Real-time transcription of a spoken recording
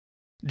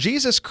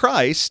Jesus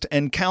Christ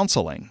and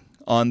counseling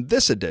on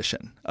this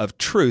edition of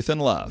Truth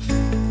and Love.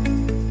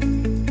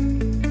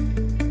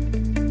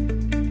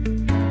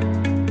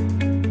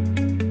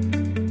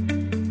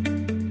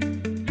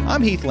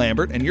 I'm Heath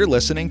Lambert, and you're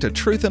listening to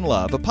Truth and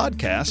Love, a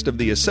podcast of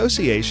the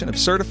Association of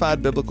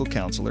Certified Biblical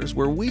Counselors,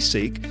 where we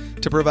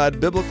seek to provide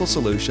biblical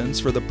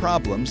solutions for the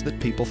problems that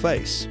people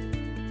face.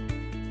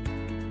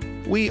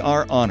 We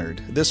are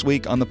honored this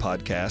week on the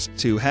podcast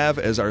to have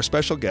as our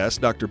special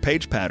guest Dr.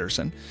 Paige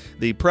Patterson,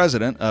 the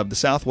president of the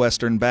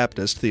Southwestern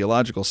Baptist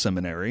Theological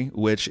Seminary,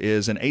 which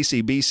is an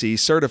ACBC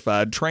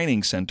certified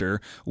training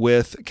center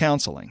with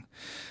counseling.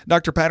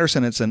 Dr.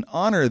 Patterson, it's an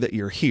honor that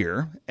you're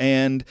here,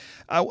 and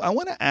I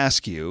want to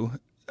ask you,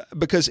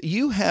 because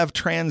you have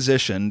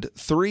transitioned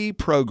 3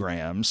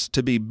 programs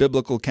to be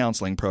biblical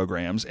counseling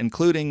programs,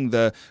 including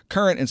the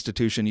current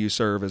institution you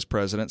serve as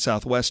president,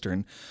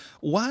 Southwestern.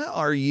 Why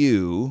are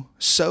you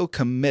so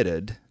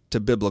committed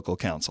to biblical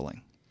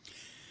counseling?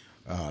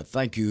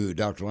 Thank you,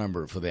 Dr.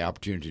 Lambert, for the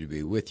opportunity to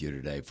be with you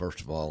today,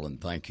 first of all,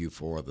 and thank you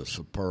for the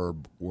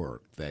superb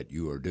work that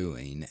you are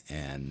doing,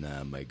 and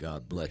may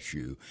God bless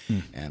you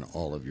and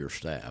all of your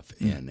staff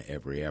in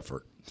every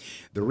effort.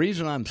 The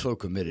reason I'm so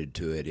committed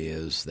to it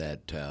is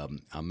that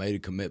I made a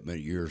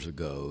commitment years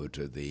ago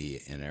to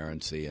the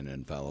inerrancy and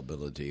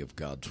infallibility of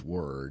God's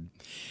Word,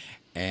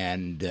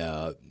 and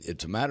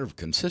it's a matter of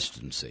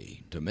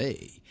consistency to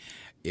me.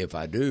 If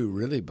I do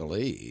really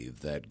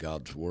believe that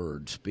God's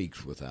Word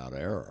speaks without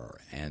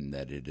error and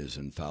that it is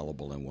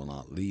infallible and will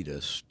not lead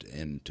us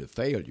into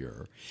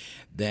failure,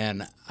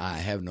 then I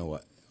have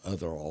no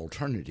other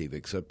alternative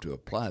except to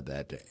apply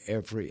that to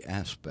every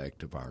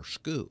aspect of our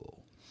school.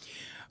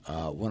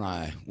 When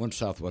I went to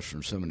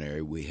Southwestern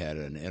Seminary, we had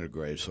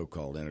an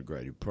so-called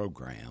integrated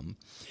program,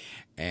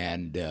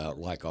 and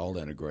like all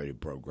integrated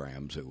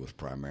programs, it was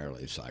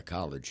primarily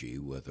psychology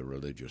with a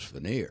religious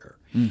veneer.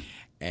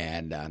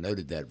 And I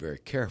noted that very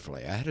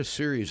carefully. I had a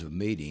series of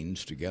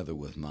meetings together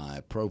with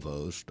my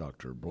provost,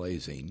 Dr.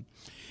 Blazing.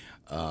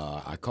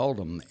 I called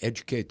them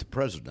Educate the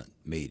President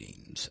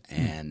meetings,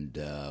 and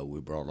we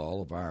brought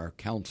all of our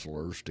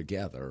counselors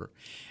together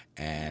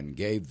and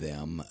gave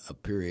them a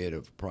period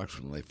of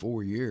approximately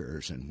 4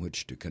 years in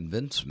which to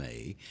convince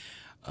me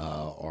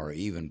or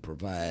even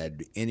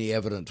provide any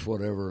evidence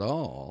whatever at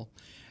all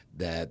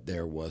that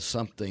there was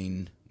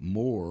something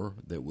more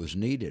that was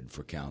needed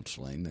for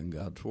counseling than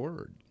God's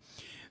Word.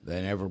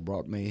 They never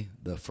brought me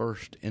the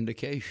first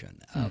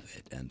indication of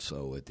it. And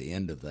so at the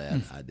end of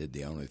that, I did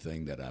the only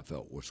thing that I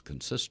felt was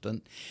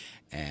consistent,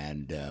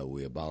 and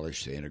we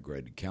abolished the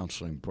integrated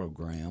counseling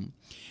program,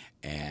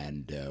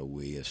 and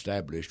we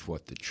established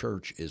what the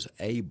church is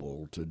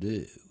able to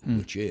do,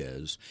 which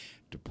is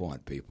to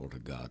point people to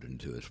God and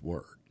to His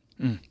Word.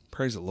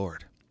 Praise the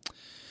Lord.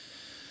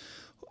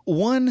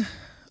 One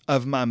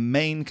of my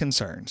main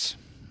concerns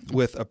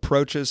with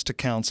approaches to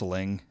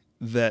counseling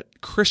that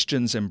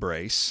Christians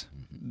embrace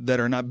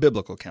that are not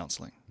biblical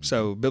counseling.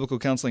 So biblical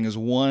counseling is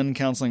one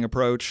counseling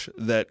approach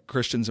that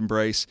Christians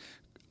embrace.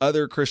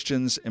 Other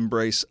Christians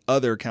embrace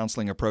other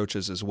counseling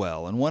approaches as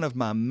well. And one of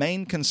my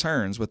main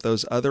concerns with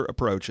those other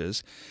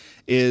approaches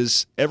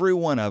is every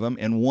one of them,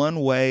 in one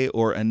way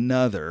or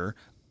another,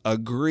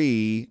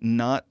 agree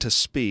not to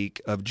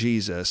speak of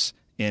Jesus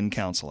in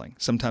counseling.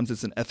 Sometimes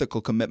it's an ethical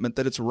commitment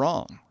that it's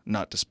wrong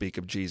not to speak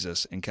of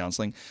Jesus in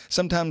counseling.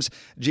 Sometimes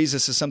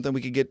Jesus is something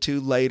we could get to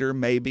later,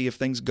 maybe, if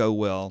things go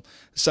well.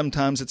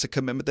 Sometimes it's a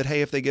commitment that,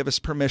 hey, if they give us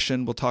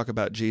permission, we'll talk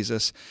about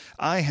Jesus.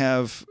 I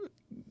have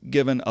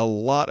given a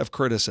lot of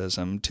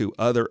criticism to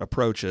other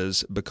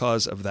approaches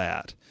because of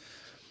that.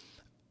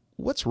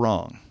 What's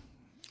wrong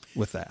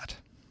with that?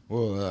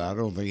 Well, I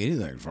don't think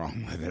anything's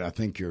wrong with it. I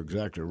think you're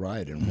exactly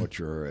right in what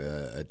you're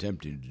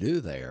attempting to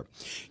do there.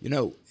 You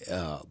know,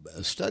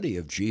 a study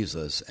of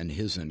Jesus and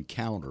his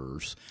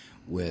encounters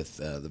with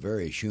the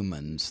various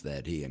humans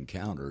that he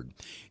encountered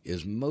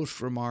is most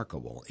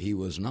remarkable. He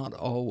was not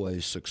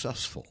always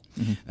successful.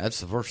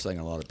 That's the first thing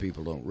a lot of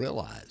people don't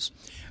realize.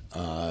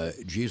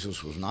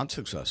 Jesus was not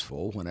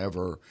successful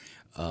whenever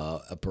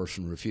a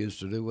person refused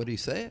to do what he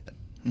said.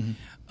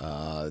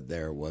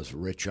 There was a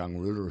rich young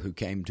ruler who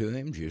came to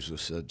him.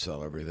 Jesus said,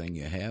 "Sell everything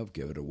you have,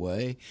 give it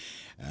away.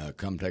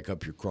 Come take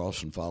up your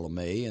cross and follow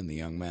me." And the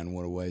young man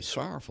went away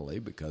sorrowfully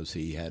because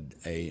he had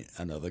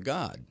another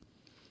God.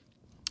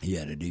 He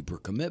had a deeper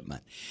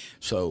commitment.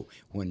 So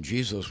when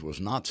Jesus was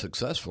not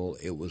successful,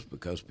 it was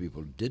because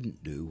people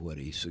didn't do what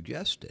he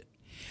suggested.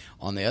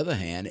 On the other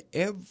hand,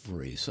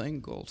 every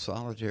single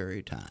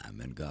solitary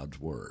time in God's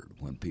Word,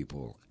 when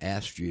people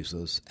asked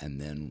Jesus and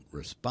then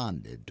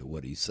responded to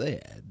what he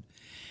said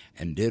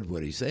and did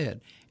what he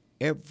said,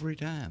 every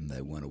time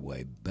they went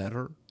away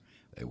better,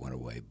 they went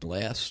away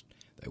blessed,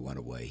 they went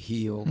away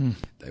healed,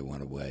 they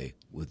went away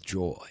with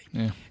joy.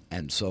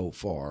 And so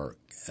for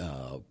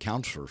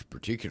counselors,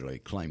 particularly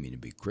claiming to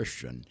be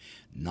Christian,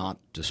 not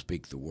to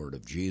speak the word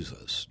of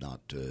Jesus,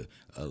 not to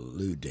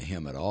allude to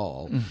him at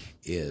all,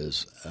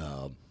 is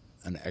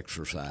an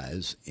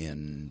exercise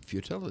in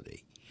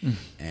futility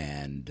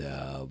and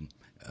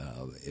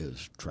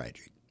is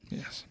tragic.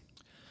 Yes.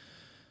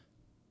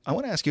 I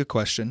want to ask you a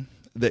question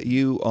that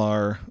you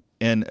are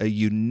in a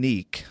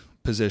unique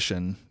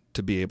position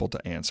to be able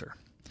to answer.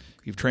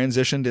 You've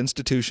transitioned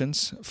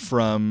institutions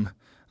from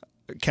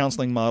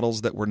counseling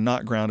models that were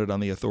not grounded on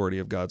the authority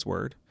of God's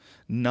Word,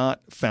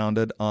 not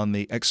founded on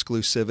the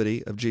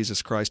exclusivity of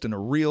Jesus Christ, and a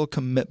real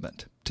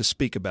commitment to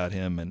speak about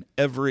Him in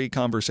every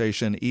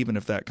conversation, even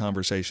if that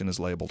conversation is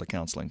labeled a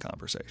counseling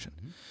conversation.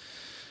 Mm-hmm.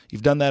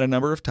 You've done that a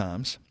number of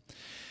times.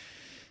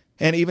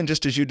 And even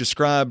just as you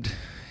described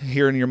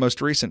here in your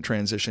most recent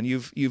transition,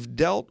 you've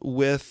dealt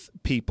with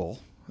people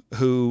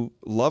who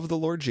love the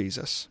Lord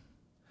Jesus,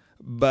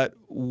 but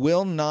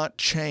will not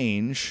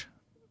change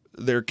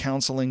their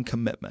counseling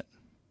commitment.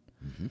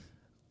 Mm-hmm.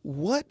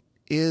 What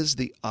is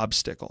the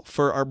obstacle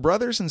for our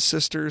brothers and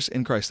sisters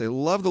in Christ? They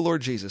love the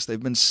Lord Jesus.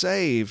 They've been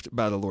saved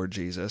by the Lord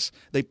Jesus.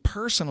 They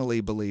personally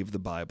believe the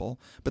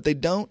Bible, but they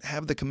don't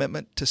have the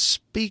commitment to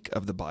speak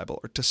of the Bible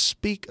or to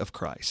speak of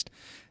Christ.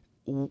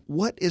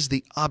 What is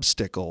the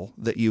obstacle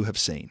that you have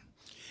seen?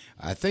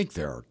 I think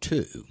there are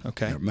two.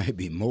 Okay. There may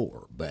be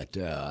more, but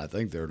I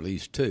think there are at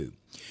least two.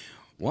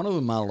 One of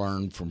them I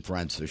learned from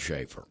Francis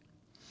Schaeffer.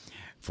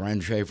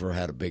 Franz Schaeffer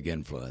had a big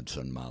influence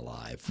in my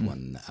life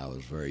when I was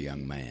a very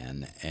young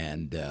man,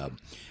 and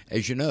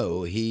as you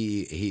know,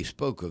 he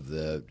spoke of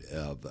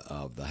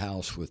the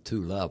house with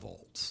two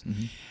levels,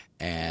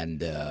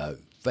 and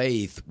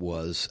faith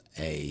was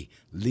a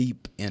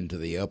leap into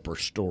the upper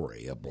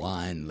story, a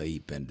blind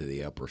leap into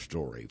the upper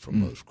story for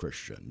most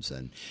Christians,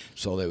 and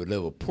so they would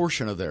live a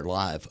portion of their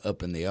life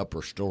up in the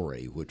upper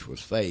story, which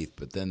was faith,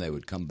 but then they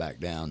would come back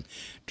down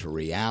to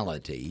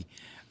reality,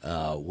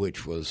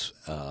 which was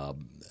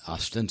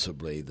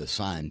ostensibly the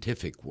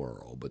scientific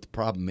world. But the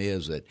problem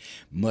is that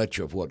much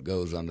of what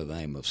goes under the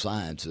name of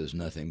science is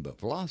nothing but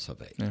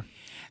philosophy. Yeah.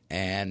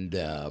 And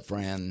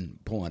Fran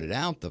pointed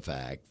out the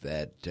fact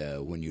that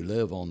when you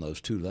live on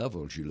those two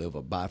levels, you live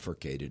a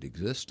bifurcated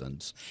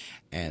existence,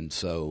 and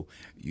so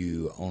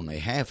you only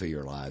half of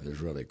your life is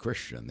really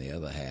Christian. The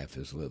other half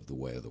is live the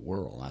way of the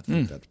world. I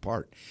think that's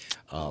part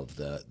of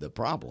the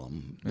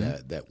problem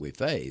that we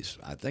face.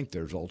 I think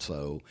there's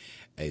also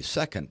a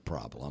second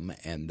problem,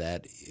 and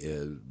that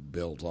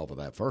builds off of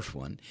that first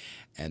one,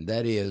 and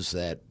that is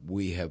that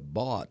we have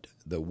bought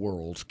the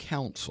world's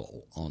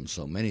counsel on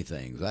so many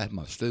things. I have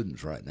my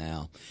students right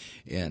now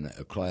in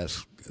a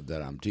class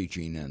that I'm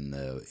teaching in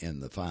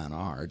the fine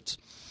arts,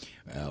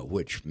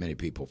 which many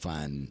people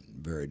find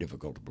very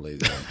difficult to believe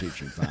that I'm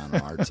teaching fine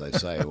arts. They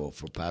say, well,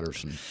 for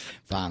Patterson,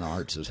 fine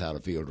arts is how to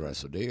field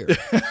dress a deer.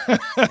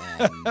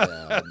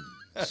 And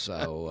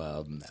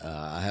so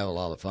I have a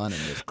lot of fun in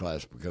this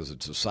class because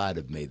it's a side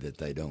of me that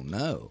they don't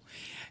know.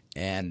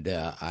 And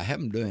I have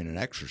them doing an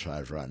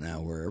exercise right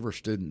now where every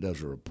student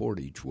does a report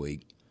each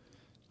week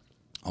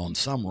on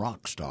some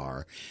rock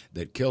star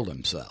that killed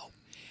himself,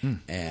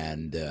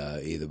 and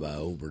either by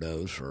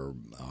overdose or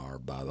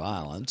by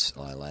violence.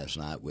 Last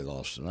night we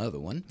lost another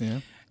one. Yeah.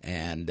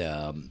 And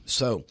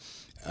so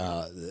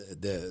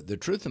the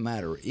truth of the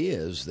matter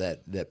is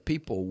that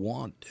people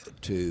want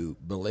to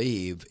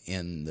believe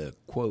in the,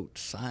 quote,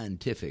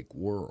 scientific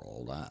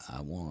world.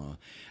 I want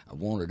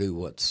to do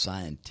what's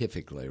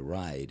scientifically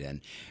right,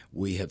 and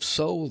we have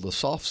sold the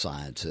soft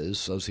sciences,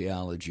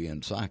 sociology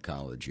and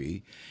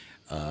psychology,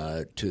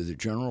 to the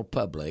general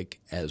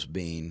public as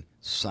being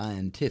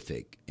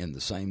scientific in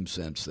the same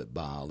sense that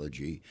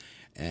biology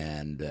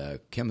and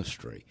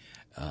chemistry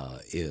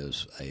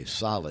is a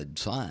solid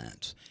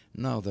science.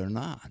 No, they're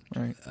not.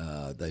 Right.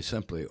 They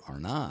simply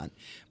are not,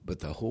 but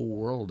the whole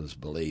world has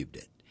believed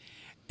it.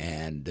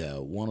 And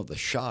one of the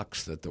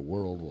shocks that the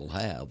world will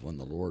have when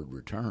the Lord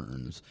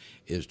returns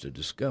is to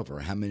discover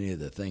how many of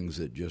the things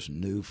that just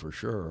knew for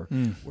sure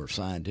were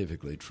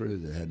scientifically true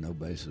that had no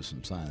basis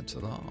in science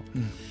at all.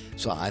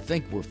 So I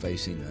think we're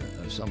facing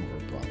a similar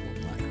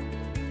problem now.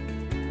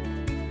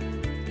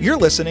 You're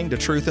listening to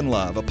Truth and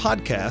Love, a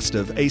podcast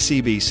of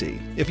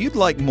ACBC. If you'd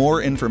like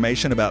more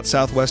information about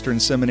Southwestern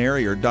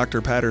Seminary or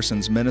Dr.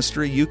 Patterson's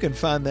ministry, you can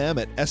find them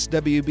at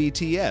swbts.edu.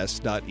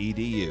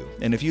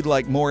 And if you'd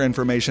like more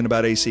information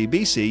about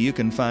ACBC, you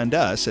can find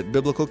us at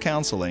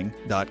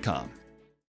biblicalcounseling.com.